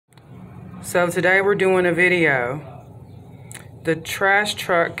So today we're doing a video. The trash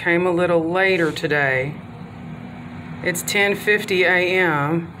truck came a little later today. It's 10:50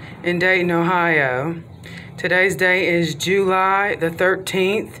 a.m. in Dayton, Ohio. Today's date is July the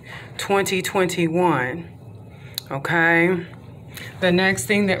 13th, 2021. Okay? The next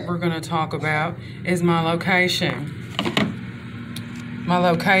thing that we're going to talk about is my location. My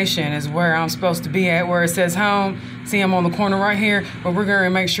location is where I'm supposed to be at, where it says home. See, I'm on the corner right here, but we're going to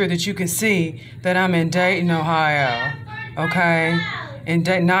make sure that you can see that I'm in Dayton, Ohio. Okay?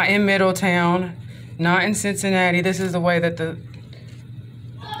 Not in Middletown, not in Cincinnati. This is the way that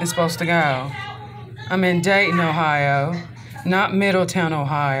it's supposed to go. I'm in Dayton, Ohio, not Middletown,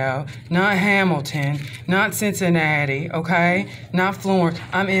 Ohio, not Hamilton, not Cincinnati, okay? Not Florence.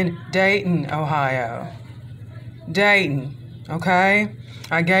 I'm in Dayton, Ohio. Dayton, okay?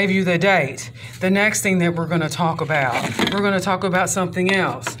 I gave you the date. The next thing that we're going to talk about, we're going to talk about something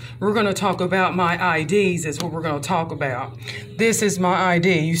else. We're going to talk about my IDs is what we're going to talk about. This is my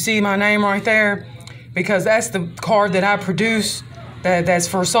ID. You see my name right there? Because that's the card that I produce that's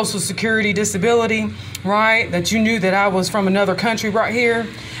for Social Security disability, right? That you knew that I was from another country right here.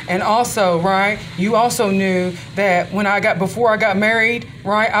 And also, right, you also knew that before I got married,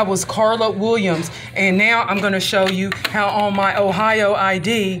 right, I was Carla Williams. And now I'm going to show you how on my Ohio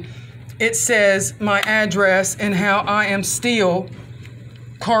ID, it says my address and how I am still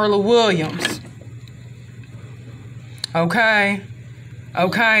Carla Williams. Okay?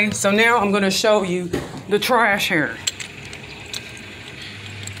 Okay, so now I'm going to show you the trash here.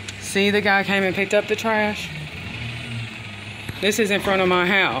 See, the guy came and picked up the trash. This is in front of my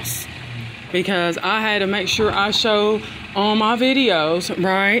house because I had to make sure I show on my videos,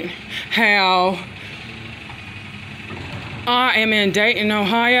 right, how I am in Dayton,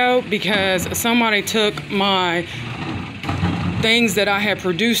 Ohio, because somebody took my things that I had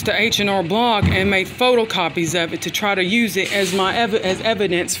produced to H&R Block and made photocopies of it to try to use it as as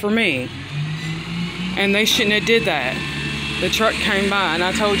evidence for me. And they shouldn't have did that. The truck came by and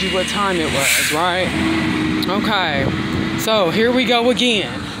I told you what time it was, right? Okay. So here we go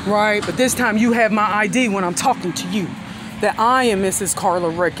again, right? But this time you have my ID when I'm talking to you. That I am Mrs.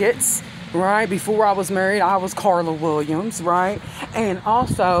 Carla Ricketts, right? Before I was married, I was Carla Williams, right? And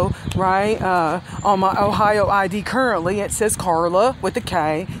also, right, on my Ohio ID currently, it says Carla with a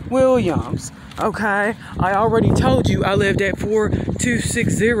K Williams. Okay, I already told you I lived at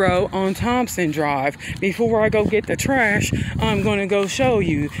 4260 on Thompson Drive. Before I go get the trash, I'm going to go show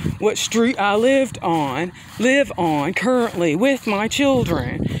you what street I live on currently with my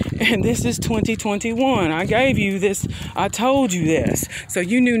children. And this is 2021. I gave you this. I told you this. So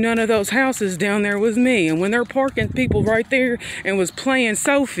you knew none of those houses down there was me. And when they're parking people right there and was playing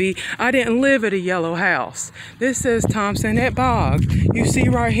Sophie, I didn't live at a yellow house. This says Thompson at Bog. You see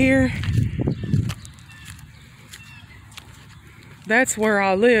right here? That's where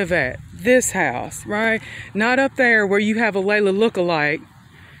I live at. This house, right? Not up there where you have a Layla lookalike.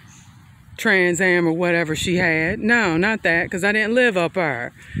 Trans Am or whatever she had. No, not that, because I didn't live up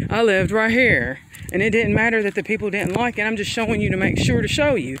there. I lived right here. And it didn't matter that the people didn't like it. I'm just showing you to make sure to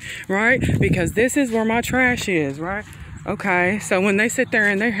show you, right? Because this is where my trash is, right? Okay, so when they sit there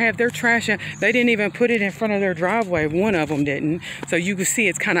and they have their trash in, they didn't even put it in front of their driveway. One of them didn't. So you can see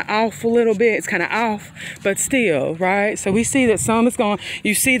it's kind of off a little bit. It's kind of off, but still, right? So we see that some is gone.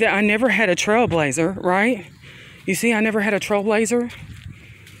 You see that I never had a Trailblazer, right? You see I never had a Trailblazer,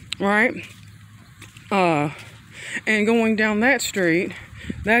 right? And going down that street,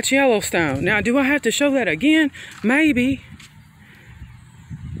 that's Yellowstone. Now, do I have to show that again? Maybe.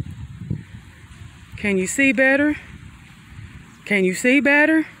 Can you see better? Can you see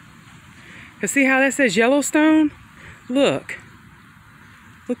better? Cause see how that says Yellowstone? Look.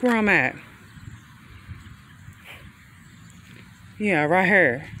 Look where I'm at. Yeah, right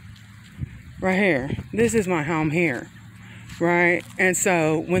here. Right here. This is my home here. Right? And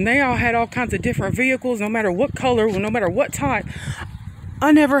so when they all had all kinds of different vehicles, no matter what color, no matter what type,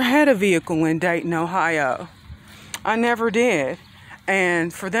 I never had a vehicle in Dayton, Ohio. I never did.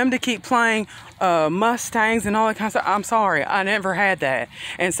 And for them to keep playing Mustangs and all that kind of stuff, I'm sorry, I never had that.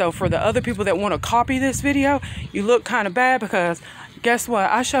 And so for the other people that want to copy this video, you look kind of bad because guess what?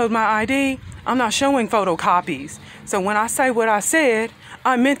 I showed my ID. I'm not showing photocopies. So when I say what I said,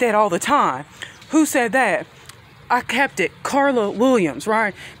 I meant that all the time. Who said that? I kept it Carla Williams,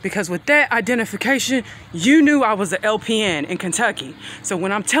 right? Because with that identification, you knew I was an LPN in Kentucky. So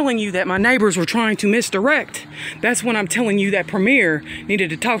when I'm telling you that my neighbors were trying to misdirect, that's when I'm telling you that Premier needed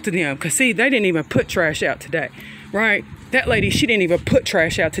to talk to them. Because see, they didn't even put trash out today, right? That lady, she didn't even put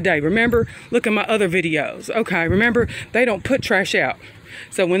trash out today. Remember? Look at my other videos. Okay, remember? They don't put trash out.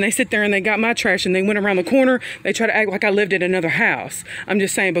 So when they sit there and they got my trash and they went around the corner, they try to act like I lived at another house. I'm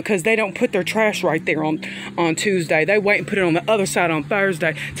just saying, because they don't put their trash right there on Tuesday. They wait and put it on the other side on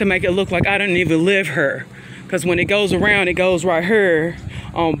Thursday to make it look like I didn't even live here. Because when it goes around, it goes right here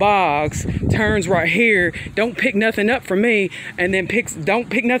on Boggs, turns right here, don't pick nothing up for me, and then don't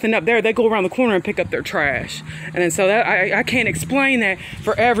pick nothing up there. They go around the corner and pick up their trash. And then so that I can't explain that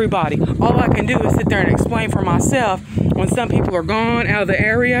for everybody. All I can do is sit there and explain for myself when some people are gone out of the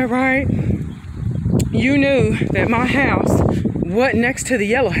area, right? You knew that my house wasn't next to the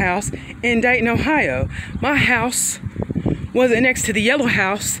yellow house in Dayton, Ohio. My house wasn't next to the yellow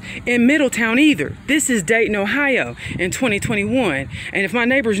house in Middletown either. This is Dayton, Ohio in 2021. And if my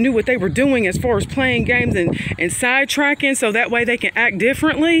neighbors knew what they were doing as far as playing games and sidetracking so that way they can act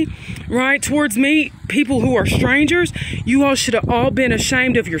differently, right, towards me, people who are strangers, you all should have all been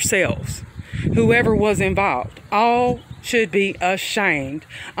ashamed of yourselves. Whoever was involved, all should be ashamed.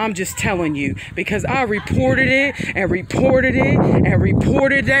 I'm just telling you, because I reported it and reported it and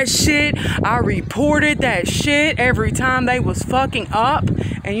reported that shit. I reported that shit every time they was fucking up.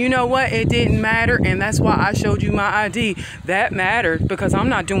 And you know what? It didn't matter. And that's why I showed you my ID. That mattered, because I'm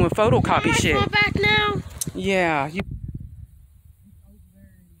not doing photocopy shit. Go back now. Yeah. You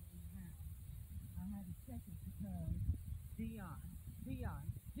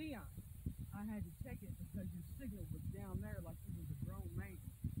Dion, I had to check it because your signal was down there like you was a grown man.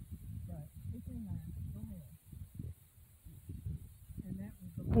 But it's in there. Go ahead. And that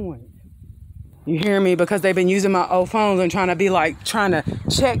was the point. You hear me? Because they've been using my old phones and trying to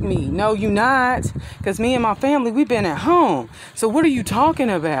check me. No, you not. Because me and my family, we've been at home. So what are you talking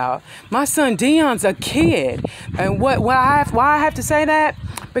about? My son Dion's a kid. And why I have to say that?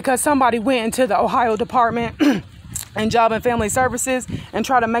 Because somebody went into the Ohio Department and Job and Family Services and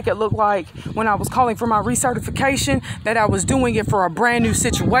try to make it look like when I was calling for my recertification that I was doing it for a brand new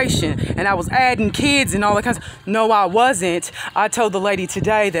situation and I was adding kids and all that kinds of. No, I wasn't. I told the lady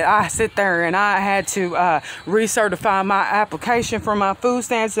today that I sit there and I had to recertify my application for my food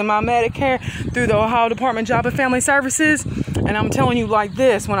stamps and my Medicare through the Ohio Department of Job and Family Services. And I'm telling you like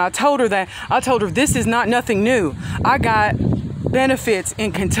this, when I told her that, I told her this is not nothing new. I got benefits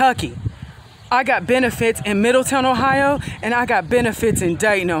in Kentucky. I got benefits in Middletown, Ohio, and I got benefits in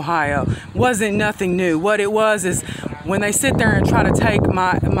Dayton, Ohio. Wasn't nothing new. What it was is when they sit there and try to take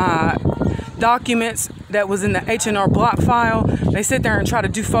my documents that was in the H&R Block file, they sit there and try to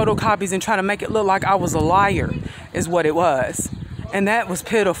do photocopies and try to make it look like I was a liar, is what it was. And that was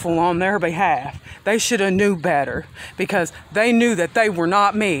pitiful on their behalf. They should have knew better, because they knew that they were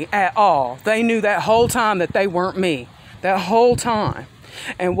not me at all. They knew that whole time that they weren't me. That whole time.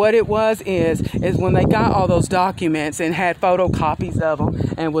 And what it was is when they got all those documents and had photocopies of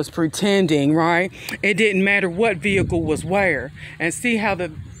them and was pretending, right? It didn't matter what vehicle was where. And see how the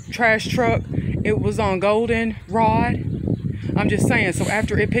trash truck, it was on Goldenrod? I'm just saying, so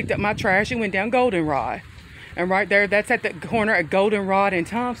after it picked up my trash, it went down Goldenrod. And right there, that's at the corner at Goldenrod and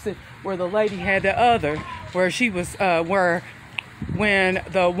Thompson, where the lady had the other, where she was, when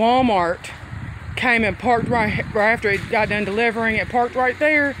the Walmart came and parked right after it got done delivering, it parked right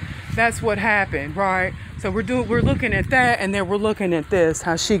there. That's what happened, right? So we're looking at that, and then we're looking at this,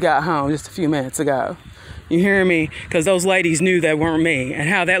 how she got home just a few minutes ago. You hear me? Because those ladies knew that weren't me, and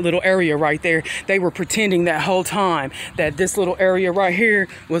how that little area right there, they were pretending that whole time that this little area right here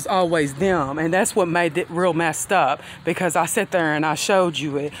was always them. And that's what made it real messed up, because I sat there and I showed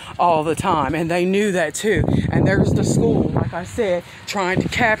you it all the time, and they knew that too. And there's the school, like I said, trying to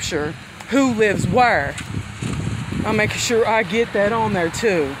capture who lives where. I'm making sure I get that on there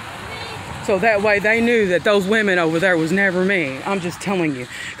too. So that way they knew that those women over there was never me. I'm just telling you,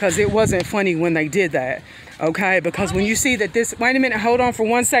 because it wasn't funny when they did that, okay? Because when you see that this, wait a minute, hold on for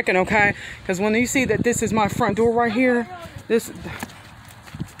 1 second, okay? Because when you see that this is my front door right here,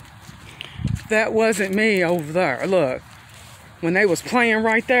 that wasn't me over there. Look, when they was playing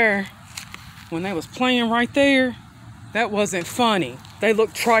right there, that wasn't funny. They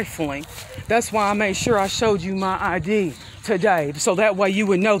looked trifling. That's why I made sure I showed you my ID today, so that way you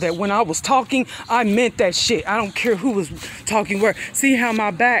would know that when I was talking, I meant that shit. I don't care who was talking where. See how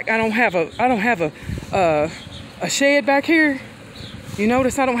my back, I don't have a shed back here. You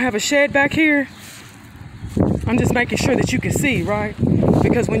notice I don't have a shed back here. I'm just making sure that you can see, right?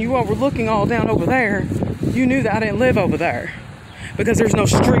 Because when you all were looking all down over there, you knew that I didn't live over there, because there's no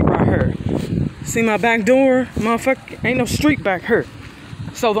street right here. See my back door? Motherfucker, ain't no street back here.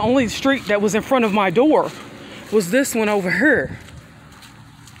 So the only street that was in front of my door was this one over here.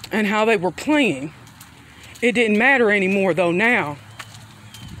 And how they were playing. It didn't matter anymore though now,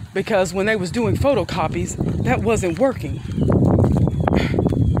 because when they was doing photocopies, that wasn't working.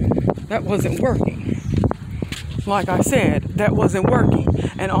 that wasn't working. Like I said, that wasn't working.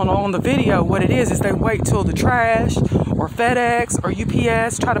 And on the video, what it is they wait till the trash or FedEx or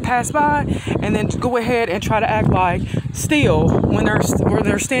UPS try to pass by, and then go ahead and try to act like still when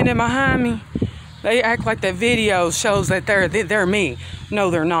they're standing behind me. They act like that video shows that they're me.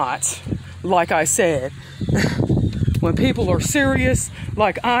 No, they're not. Like I said, when people are serious,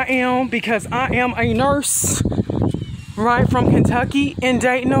 like I am, because I am a nurse, right, from Kentucky in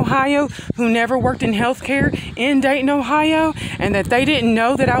Dayton, Ohio, who never worked in healthcare in Dayton, Ohio, and that they didn't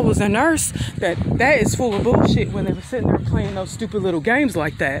know that I was a nurse, that is full of bullshit when they were sitting there playing those stupid little games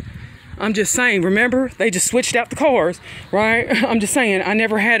like that. I'm just saying, remember, they just switched out the cars, right? I'm just saying, I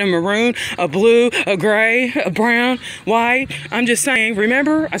never had a maroon, a blue, a gray, a brown, white. I'm just saying,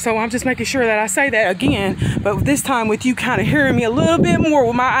 remember? So I'm just making sure that I say that again, but this time with you kind of hearing me a little bit more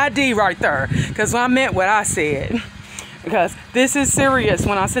with my ID right there, because I meant what I said. Because this is serious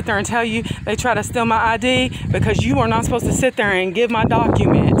when I sit there and tell you they try to steal my ID, because you are not supposed to sit there and give my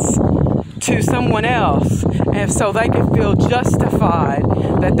documents to someone else, and so they can feel justified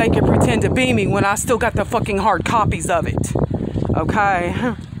that they can pretend to be me when I still got the fucking hard copies of it.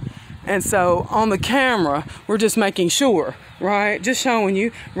 Okay? And so on the camera, we're just making sure, right? Just showing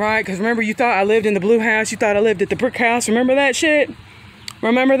you, right? Because remember, you thought I lived in the blue house, you thought I lived at the brick house. Remember that shit?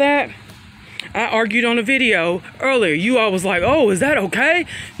 Remember that? I argued on a video earlier. You all was like, oh, is that okay?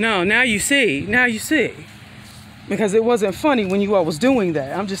 No, now you see. Now you see. Because it wasn't funny when you all was doing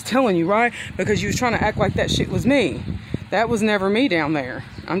that. I'm just telling you, right? Because you was trying to act like that shit was me. That was never me down there.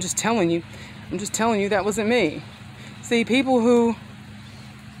 I'm just telling you. I'm just telling you that wasn't me. See, people who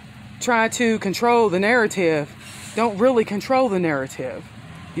try to control the narrative don't really control the narrative.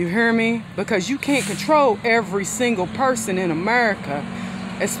 You hear me? Because you can't control every single person in America,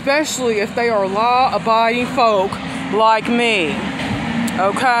 especially if they are law-abiding folk like me.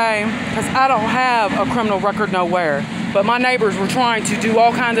 Okay? Because I don't have a criminal record nowhere. But my neighbors were trying to do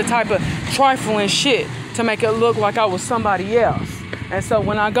all kinds of type of trifling shit to make it look like I was somebody else. And so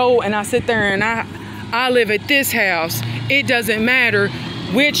when I go and I sit there and I live at this house, it doesn't matter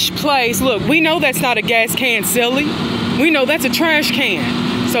which place. Look, we know that's not a gas can, silly. We know that's a trash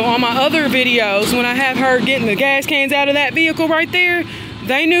can. So on my other videos, when I have her getting the gas cans out of that vehicle right there,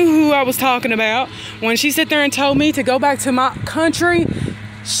 they knew who I was talking about. When she sat there and told me to go back to my country,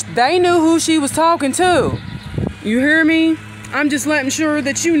 they knew who she was talking to. You hear me? I'm just letting sure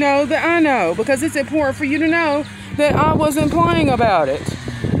that you know that I know, because it's important for you to know that I wasn't playing about it.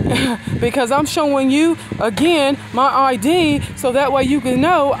 Because I'm showing you, again, my ID, so that way you can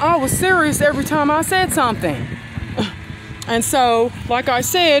know I was serious every time I said something. And so, like I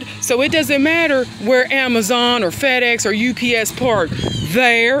said, so it doesn't matter where Amazon or FedEx or UPS park.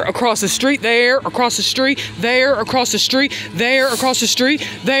 There, across the street, there, across the street, there, across the street, there, across the street,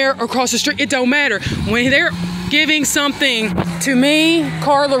 there, across the street. It don't matter. When they're giving something to me,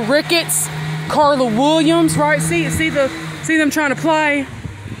 Carla Ricketts, Carla Williams, right? See them trying to play?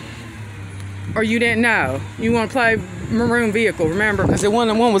 Or you didn't know? You want to play maroon vehicle, remember? Because the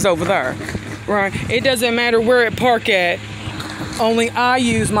one was over there, right? It doesn't matter where it park at. Only I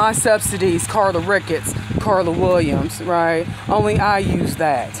use my subsidies, Carla Ricketts, Carla Williams, right? Only I use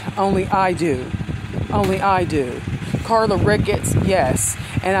that. Only I do. Only I do. Carla Ricketts, yes.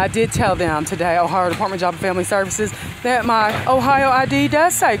 And I did tell them today, Ohio Department of Job and Family Services, that my Ohio ID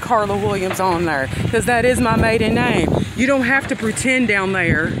does say Carla Williams on there, because that is my maiden name. You don't have to pretend down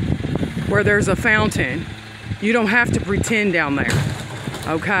there where there's a fountain. You don't have to pretend down there,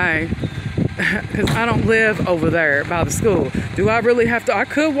 okay? Because I don't live over there by the school. Do I really have to? I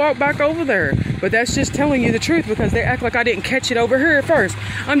could walk back over there, but that's just telling you the truth, because they act like I didn't catch it over here at first.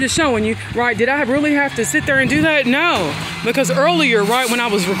 I'm just showing you, right? Did I really have to sit there and do that? No, because earlier, right, when I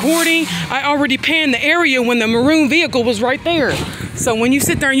was recording, I already panned the area when the maroon vehicle was right there. So when you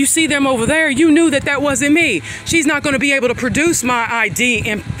sit there and you see them over there, you knew that that wasn't me. She's not going to be able to produce my ID,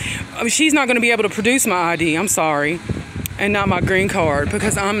 and she's not going to be able to produce my ID. I'm sorry. And not my green card,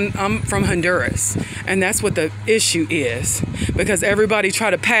 because I'm from Honduras, and that's what the issue is, because everybody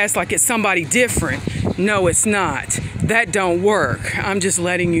try to pass like it's somebody different. No, it's not. That don't work. I'm just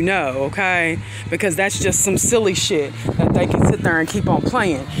letting you know, okay? Because that's just some silly shit that they can sit there and keep on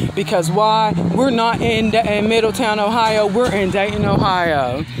playing. Because why? We're not in Middletown, Ohio. We're in Dayton,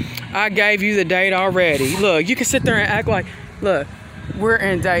 Ohio. I gave you the date already. Look, you can sit there and act like, look, we're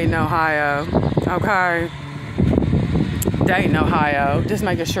in Dayton, Ohio, okay? Dayton, Ohio, just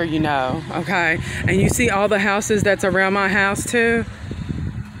making sure you know, okay? And you see all the houses that's around my house too?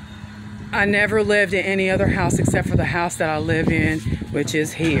 I never lived in any other house except for the house that I live in, which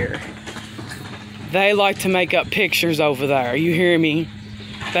is here. They like to make up pictures over there, you hear me?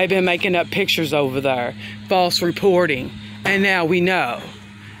 They've been making up pictures over there, false reporting. And now we know,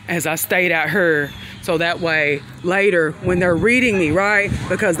 as I stayed out here, so that way later when they're reading me, right?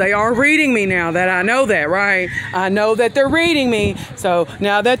 Because they are reading me now that I know that, right? I know that they're reading me. So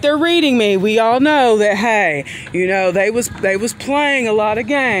now that they're reading me, we all know that, hey, you know, they was playing a lot of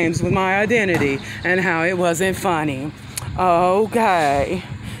games with my identity and how it wasn't funny. Okay.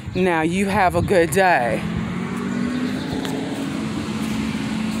 Now you have a good day.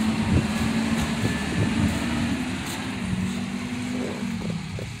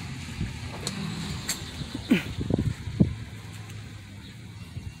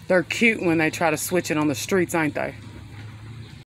 They're cute when they try to switch it on the streets, ain't they?